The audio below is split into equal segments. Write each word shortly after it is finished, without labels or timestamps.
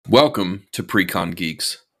Welcome to Precon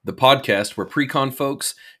Geeks, the podcast where Precon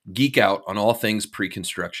folks geek out on all things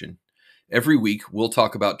pre-construction. Every week, we'll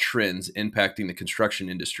talk about trends impacting the construction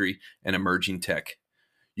industry and emerging tech.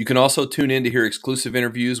 You can also tune in to hear exclusive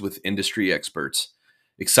interviews with industry experts.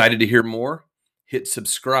 Excited to hear more? Hit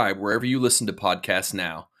subscribe wherever you listen to podcasts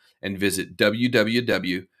now and visit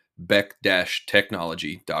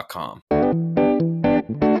www.beck-technology.com.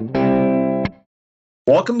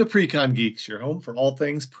 Welcome to Precon Geeks, your home for all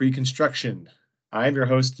things pre-construction. I'm your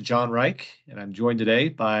host, John Reich, and I'm joined today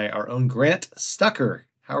by our own Grant Stucker.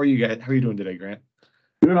 How are you guys? How are you doing today, Grant?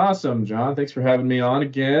 Doing awesome, John. Thanks for having me on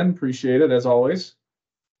again. Appreciate it as always.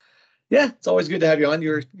 Yeah, it's always good to have you on.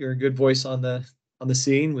 You're a good voice on the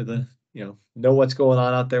scene with know what's going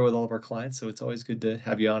on out there with all of our clients. So it's always good to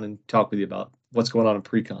have you on and talk with you about what's going on in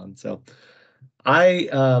Precon. So I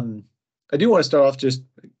do want to start off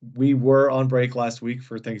we were on break last week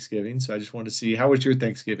for Thanksgiving, so I just wanted to see, how was your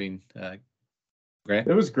Thanksgiving, Grant?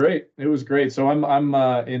 It was great. So I'm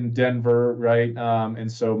in Denver, right?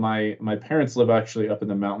 And so my parents live actually up in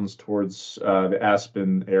the mountains towards the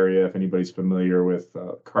Aspen area, if anybody's familiar with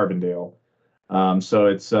Carbondale. So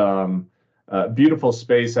it's beautiful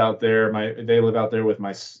space out there. They live out there with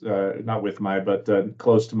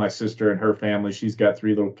close to my sister and her family. She's got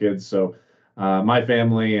 3 little kids, so my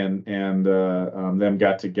family and them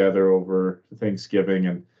got together over Thanksgiving,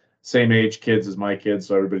 and same age kids as my kids,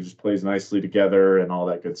 so everybody just plays nicely together and all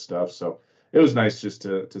that good stuff. So it was nice just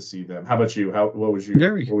to see them. How about you? What was your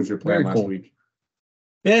plan last week?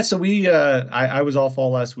 Yeah, so I was off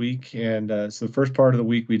all last week, and so the first part of the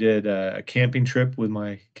week we did a camping trip with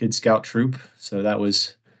my Kid Scout troop. So that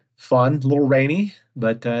was fun, a little rainy,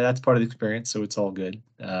 but that's part of the experience, so it's all good.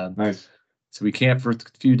 Nice. So we camped for a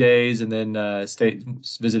few days and then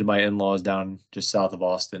visited my in-laws down just south of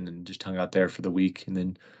Austin and just hung out there for the week, and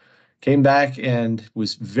then came back and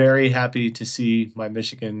was very happy to see my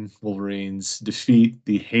Michigan Wolverines defeat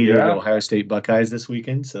the hated Ohio State Buckeyes this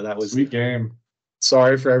weekend. So that was sweet game.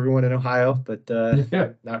 Sorry for everyone in Ohio, but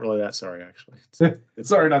not really that sorry, actually.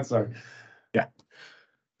 Sorry, not sorry. Yeah,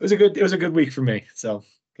 it was a good week for me. So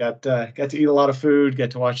got to eat a lot of food,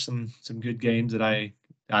 got to watch some good games that I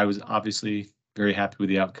was obviously very happy with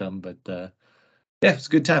the outcome, but it's a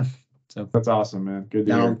good time. So that's awesome, man. Good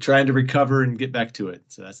to now hear. I'm trying to recover and get back to it.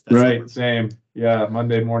 So that's right. Same. Yeah.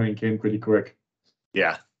 Monday morning came pretty quick.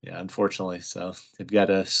 Yeah. Unfortunately. So I've got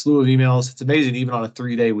a slew of emails. It's amazing, even on a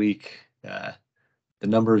 3-day week, the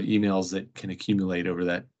number of emails that can accumulate over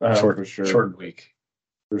that shortened week.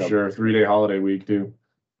 For sure. 3-day holiday week too.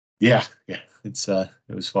 Yeah. It's it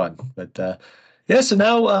was fun, but So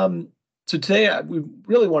now so today we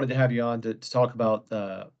really wanted to have you on to talk about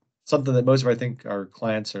something that most of I think our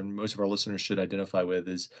clients and most of our listeners should identify with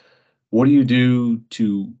is, what do you do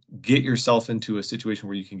to get yourself into a situation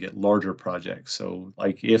where you can get larger projects? So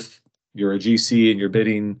like if you're a GC and you're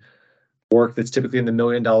bidding work that's typically in the $1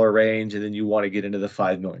 million range, and then you want to get into the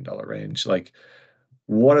 $5 million range, like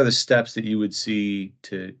what are the steps that you would see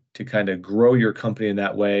to kind of grow your company in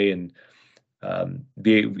that way, and what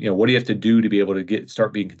do you have to do to be able to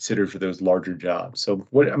start being considered for those larger jobs? So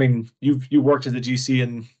you worked as a GC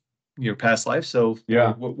in your past life, so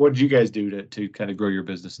yeah, what did you guys do to kind of grow your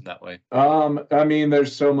business in that way?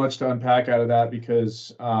 There's so much to unpack out of that,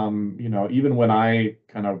 because even when I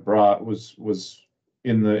kind of was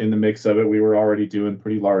in the mix of it, we were already doing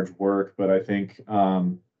pretty large work. But I think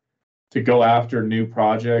to go after new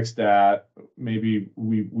projects that maybe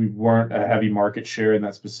we weren't a heavy market share in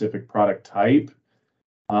that specific product type,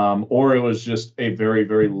 or it was just a very,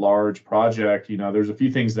 very large project, there's a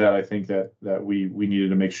few things that I think that we needed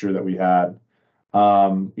to make sure that we had.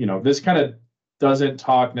 This kind of doesn't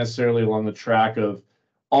talk necessarily along the track of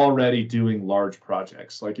already doing large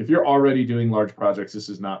projects. Like if you're already doing large projects, this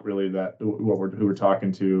is not really who we're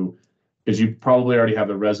talking to, because you probably already have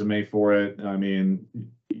the resume for it. I mean,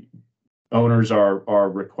 owners are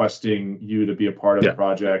requesting you to be a part of the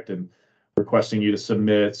project and requesting you to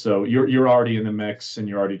submit. So you're already in the mix and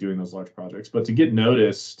you're already doing those large projects. But to get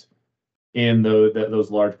noticed in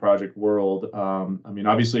those large project world,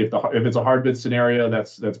 obviously if it's a hard bid scenario,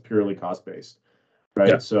 that's purely cost based, right?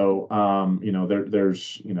 Yeah. So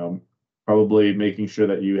there's probably making sure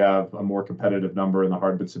that you have a more competitive number in the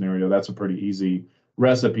hard bid scenario. That's a pretty easy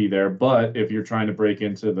recipe there. But if you're trying to break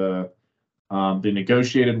into the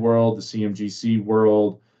negotiated world, the CMGC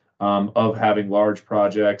world, of having large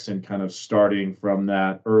projects and kind of starting from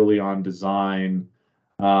that early on design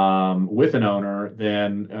with an owner,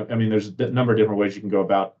 then there's a number of different ways you can go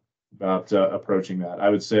about approaching that. I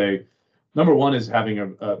would say number one is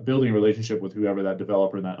having a building a relationship with whoever that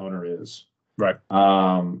developer and that owner is. Right.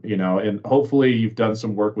 And hopefully you've done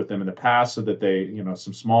some work with them in the past so that they,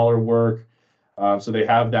 some smaller work. So they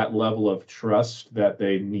have that level of trust that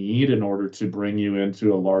they need in order to bring you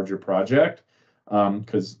into a larger project.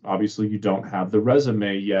 Because obviously you don't have the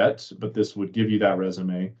resume yet, but this would give you that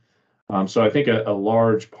resume. So I think a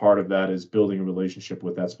large part of that is building a relationship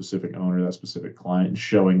with that specific owner, that specific client, and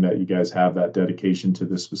showing that you guys have that dedication to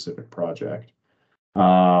this specific project.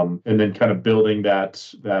 And then kind of building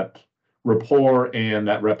that rapport and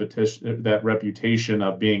that reputation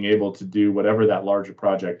of being able to do whatever that larger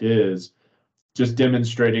project is, just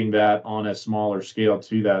demonstrating that on a smaller scale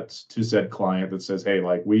to said client that says, hey,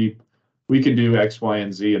 like we can do X, Y,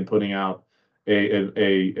 and Z, and putting out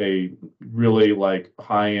a really like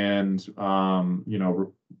high end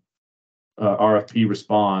RFP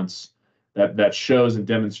response that shows and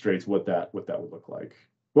demonstrates what that would look like.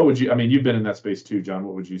 What would you? I mean, you've been in that space too, John.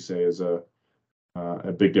 What would you say is a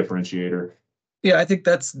big differentiator? Yeah, I think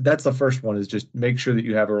that's the first one, is just make sure that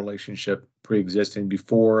you have a relationship pre-existing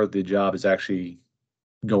before the job is actually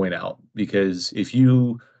going out. Because if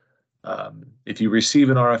you receive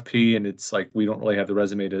an RFP and it's like, we don't really have the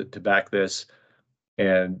resume to back this,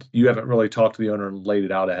 and you haven't really talked to the owner and laid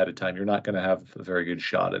it out ahead of time, you're not going to have a very good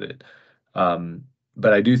shot at it.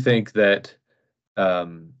 But I do think that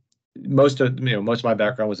most of my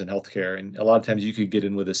background was in healthcare, and a lot of times you could get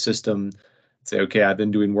in with a system, say, okay, I've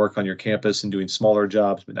been doing work on your campus and doing smaller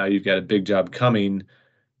jobs, but now you've got a big job coming.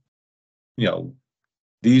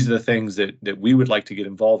 These are the things that we would like to get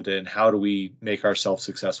involved in. How do we make ourselves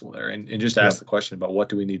successful there? And just ask the question about what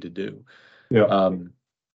do we need to do? Yeah.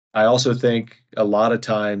 I also think a lot of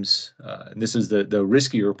times, and this is the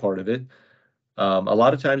riskier part of it, a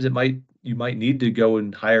lot of times you might need to go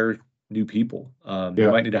and hire new people.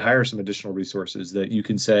 You might need to hire some additional resources that you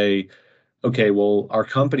can say, okay, well, our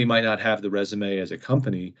company might not have the resume as a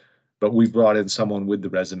company, but we've brought in someone with the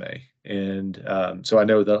resume. And so I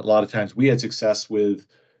know that a lot of times we had success with,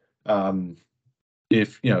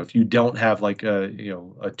 if you don't have like a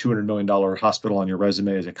 $200 million hospital on your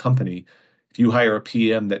resume as a company, if you hire a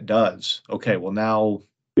PM that does, okay, well now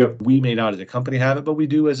we may not as a company have it, but we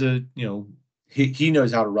do as a, he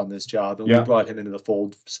knows how to run this job, and we brought him into the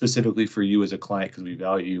fold specifically for you as a client because we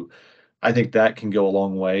value you. I think that can go a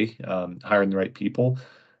long way, hiring the right people.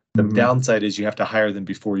 The downside is you have to hire them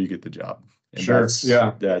before you get the job. And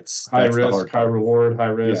that's high the risk, hard high part. reward, high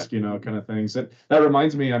risk, kind of things. That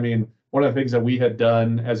reminds me, I mean, one of the things that we had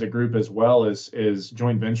done as a group as well is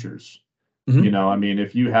joint ventures. I mean,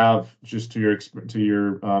 if you have, just to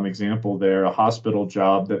your example there, a hospital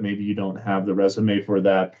job that maybe you don't have the resume for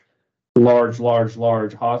that large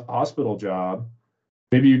hospital job,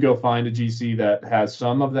 maybe you go find a GC that has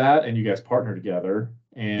some of that, and you guys partner together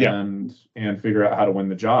and figure out how to win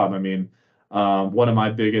the job. I mean, one of my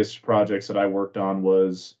biggest projects that I worked on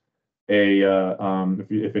was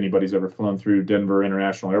if anybody's ever flown through Denver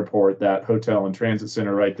International Airport, that hotel and transit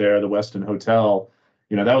center right there, the Westin Hotel,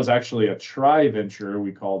 that was actually a tri-venture,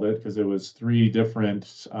 we called it, because it was 3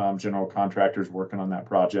 different general contractors working on that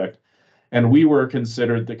project. And we were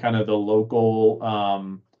considered the kind of the local,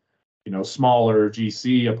 smaller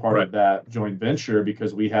GC, a part of that joint venture,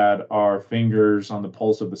 because we had our fingers on the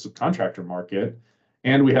pulse of the subcontractor market,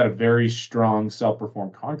 and we had a very strong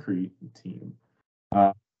self-performed concrete team.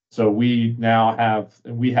 So we now have,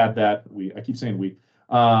 I keep saying we,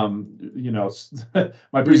 my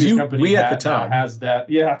previous company now has that.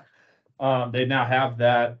 Yeah. They now have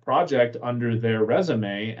that project under their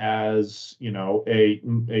resume as, a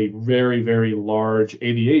very, very large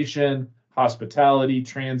aviation, hospitality,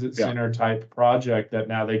 transit center type project that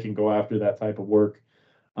now they can go after that type of work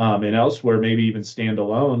and elsewhere, maybe even stand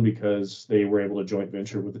alone because they were able to joint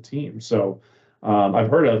venture with the team. So I've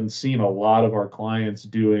heard of and seen a lot of our clients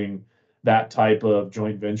doing that type of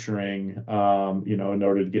joint venturing, in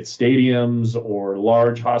order to get stadiums or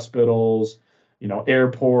large hospitals,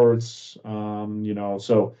 airports,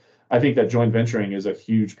 so I think that joint venturing is a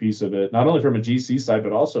huge piece of it, not only from a GC side,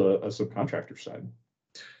 but also a subcontractor side.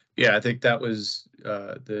 Yeah, I think that was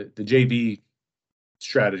the JV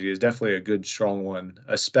strategy is definitely a good, strong one,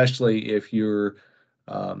 especially if you're,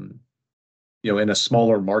 in a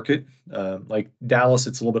smaller market like Dallas.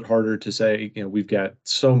 It's a little bit harder to say. We've got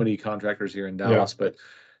so many contractors here in Dallas, but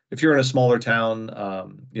if you're in a smaller town,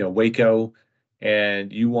 Waco,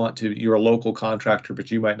 and you're a local contractor, but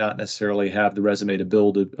you might not necessarily have the resume to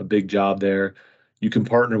build a big job there, you can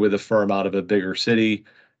partner with a firm out of a bigger city,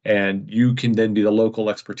 and you can then be the local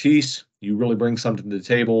expertise. You really bring something to the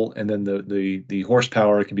table, and then the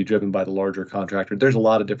horsepower can be driven by the larger contractor. There's a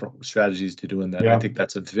lot of different strategies to doing that. I think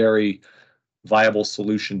that's a very viable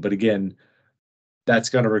solution. But again, that's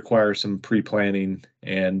going to require some pre-planning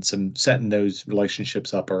and some setting those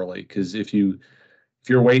relationships up early. Because if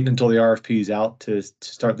you're waiting until the RFP is out to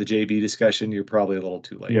start the JV discussion, you're probably a little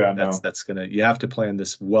too late. Yeah, you have to plan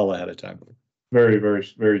this well ahead of time. Very, very,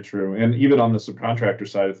 very true. And even on the subcontractor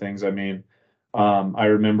side of things, I mean, I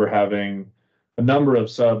remember having a number of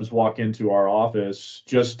subs walk into our office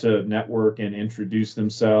just to network and introduce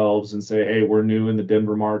themselves and say, hey, we're new in the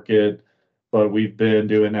Denver market, but we've been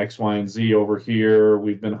doing X, Y, and Z over here.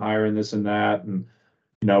 We've been hiring this and that. And,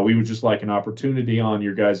 we would just like an opportunity on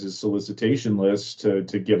your guys' solicitation list to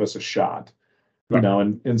give us a shot, Right.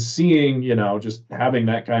 And seeing, just having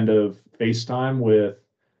that kind of FaceTime with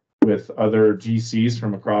other GCs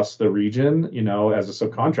from across the region, as a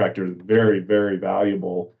subcontractor, is very, very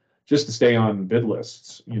valuable just to stay on bid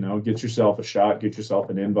lists, get yourself a shot, get yourself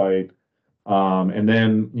an invite, and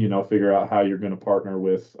then, figure out how you're going to partner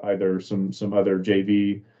with either some other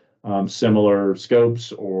JV, similar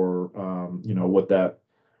scopes or,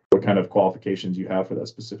 what kind of qualifications you have for that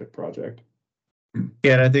specific project.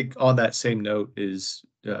 Yeah, and I think on that same note is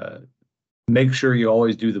make sure you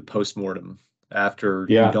always do the postmortem after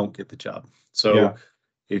you don't get the job. So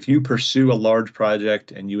if you pursue a large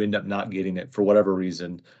project and you end up not getting it for whatever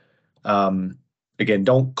reason, again,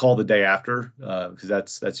 don't call the day after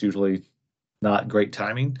because that's usually not great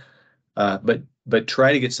timing. But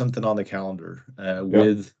try to get something on the calendar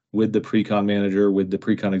with the pre-con manager, with the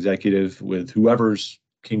pre-con executive, with whoever's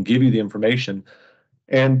can give you the information,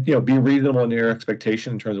 and be reasonable in your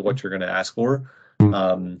expectation in terms of what you're going to ask for.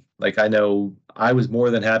 Like I know I was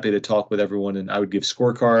more than happy to talk with everyone, and I would give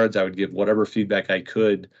scorecards. I would give whatever feedback I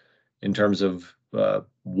could in terms of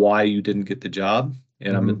why you didn't get the job.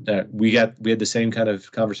 And we had the same kind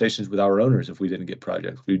of conversations with our owners. If we didn't get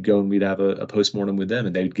projects, we'd go and we'd have a postmortem with them,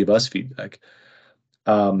 and they'd give us feedback.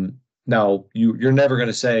 Now you're never going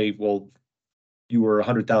to say, well, you were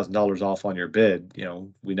 $100,000 off on your bid.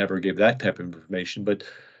 We never gave that type of information, but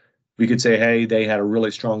we could say, hey, they had a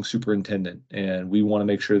really strong superintendent, and we want to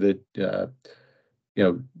make sure that,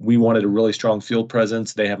 we wanted a really strong field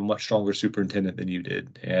presence. They have a much stronger superintendent than you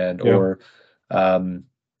did. Or,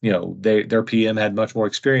 their PM had much more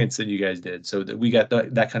experience than you guys did. So that we got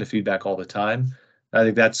that kind of feedback all the time. I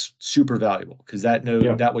think that's super valuable because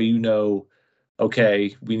that way,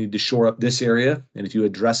 okay, we need to shore up this area. And if you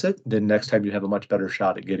address it, then next time you have a much better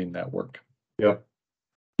shot at getting that work. Yep.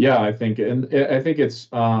 Yeah, I think it's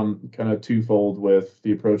kind of twofold with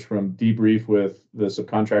the approach from debrief with the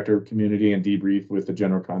subcontractor community and debrief with the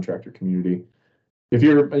general contractor community. If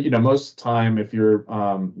you're, most time, if you're,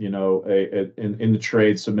 in the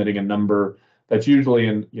trade submitting a number, that's usually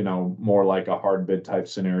in, more like a hard bid type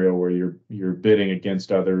scenario where you're bidding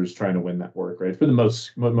against others trying to win that work, right? For the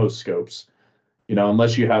most scopes,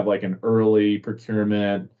 unless you have like an early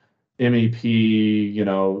procurement MEP,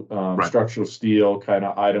 structural steel kind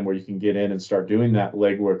of item where you can get in and start doing that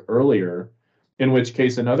legwork earlier. In which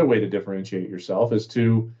case, another way to differentiate yourself is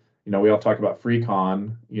to, we all talk about free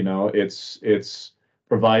con. It's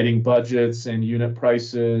providing budgets and unit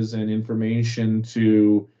prices and information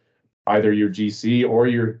to either your GC or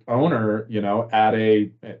your owner,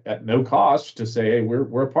 at no cost to say, hey,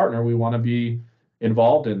 we're a partner. We want to be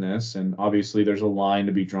involved in this. And obviously there's a line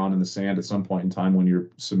to be drawn in the sand at some point in time when you're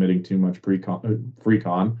submitting too much free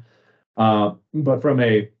con. But from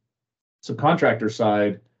a subcontractor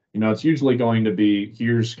side, it's usually going to be,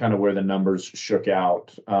 here's kind of where the numbers shook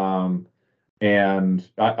out. And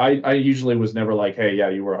I usually was never like, hey, yeah,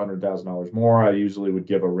 you were $100,000 more. I usually would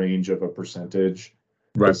give a range of a percentage,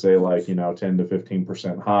 right? Say like, 10 to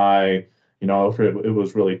 15% high. If it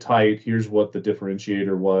was really tight, here's what the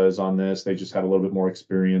differentiator was on this. They just had a little bit more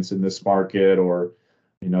experience in this market, or,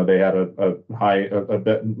 they had a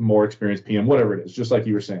bit more experienced PM, whatever it is, just like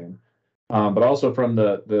you were saying. But also from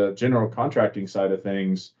the general contracting side of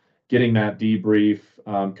things, getting that debrief,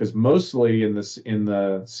 because mostly in the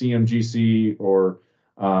CMGC or,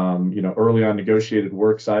 early on negotiated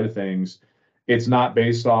work side of things, it's not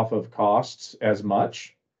based off of costs as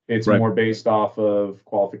much. It's more based off of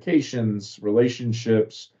qualifications,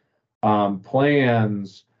 relationships,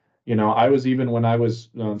 plans. I was, even when I was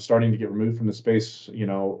starting to get removed from the space,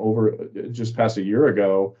 over just past a year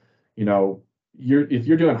ago, if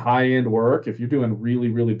you're doing high-end work, if you're doing really,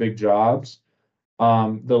 really big jobs,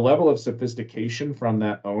 the level of sophistication from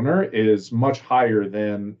that owner is much higher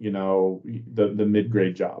than, the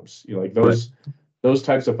mid-grade jobs. Like those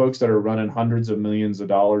types of folks that are running hundreds of millions of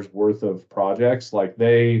dollars worth of projects, like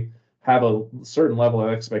they have a certain level of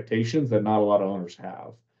expectations that not a lot of owners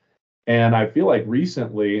have. And I feel like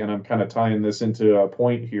recently, and I'm kind of tying this into a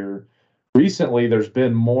point here, recently there's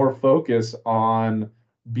been more focus on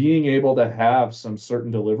being able to have some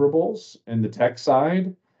certain deliverables in the tech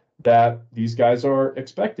side that these guys are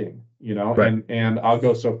expecting, Right. and I'll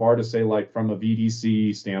go so far to say, like, from a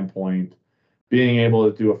VDC standpoint, being able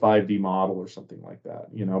to do a 5D model or something like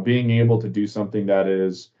that, being able to do something that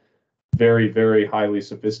is very, very highly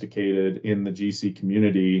sophisticated in the GC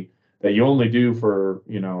community that you only do for,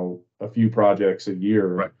 a few projects a year.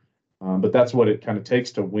 Right. But that's what it kind of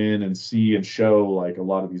takes to win and see and show, like, a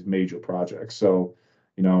lot of these major projects. So,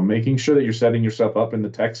 making sure that you're setting yourself up in the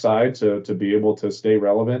tech side to be able to stay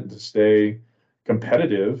relevant, to stay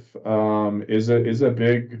competitive, is a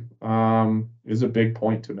big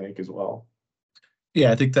point to make as well.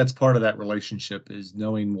 Yeah, I think that's part of that relationship is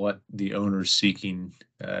knowing what the owner's seeking,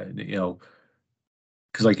 because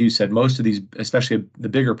like you said, most of these, especially the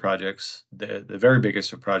bigger projects, the very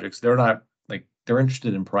biggest of projects, they're not like they're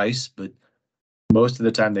interested in price, but most of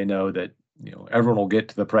the time they know that everyone will get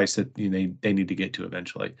to the price that they need to get to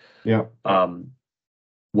eventually. Yeah.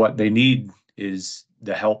 What they need is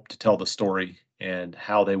the help to tell the story and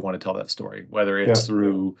how they want to tell that story, whether it's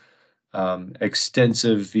through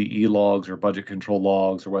extensive VE logs or budget control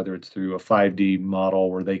logs, or whether it's through a 5D model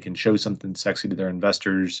where they can show something sexy to their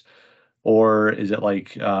investors, or is it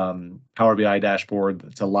like Power BI dashboard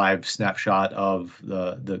that's a live snapshot of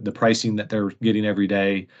the pricing that they're getting every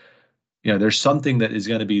day. There's something that is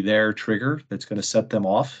going to be their trigger that's going to set them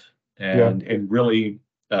off and really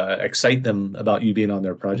excite them about you being on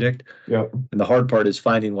their project. Yeah. And the hard part is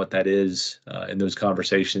finding what that is in those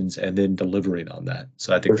conversations and then delivering on that.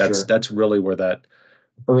 So I think that's really where that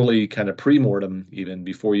early kind of pre-mortem, even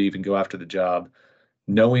before you even go after the job,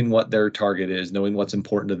 knowing what their target is, knowing what's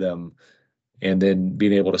important to them, and then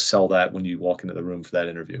being able to sell that when you walk into the room for that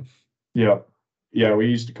interview. Yeah. Yeah, we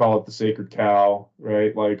used to call it the sacred cow,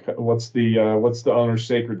 right? Like, what's the owner's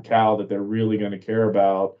sacred cow that they're really going to care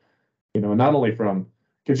about? Not only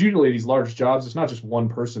because usually these large jobs, it's not just one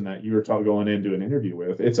person that you're going into an interview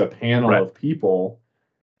with. It's a panel of people,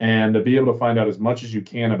 and to be able to find out as much as you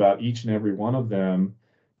can about each and every one of them,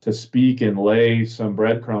 to speak and lay some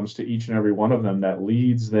breadcrumbs to each and every one of them that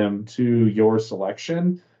leads them to your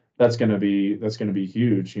selection. That's going to be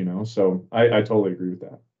huge, So I totally agree with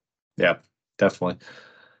that. Yeah, definitely.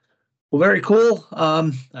 Well, very cool.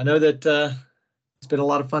 I know that it's been a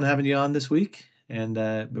lot of fun having you on this week, and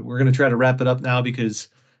but we're going to try to wrap it up now because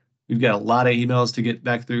we've got a lot of emails to get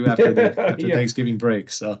back through after Thanksgiving break.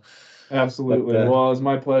 So absolutely. Well, it's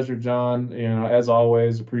my pleasure, John. As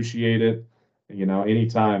always, appreciate it.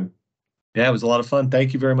 Anytime. Yeah, it was a lot of fun.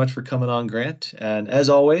 Thank you very much for coming on, Grant. And as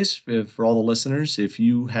always, for all the listeners, if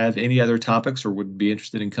you have any other topics or would be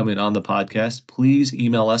interested in coming on the podcast, please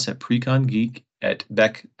email us at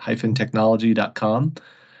precongeek@beck-technology.com.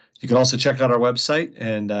 You can also check out our website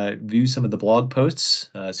and view some of the blog posts.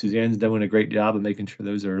 Suzanne's doing a great job of making sure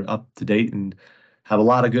those are up to date and have a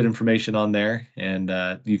lot of good information on there. And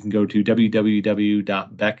you can go to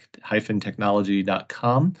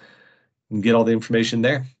www.beck-technology.com and get all the information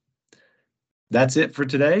there. That's it for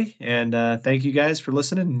today. And thank you guys for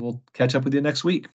listening. We'll catch up with you next week.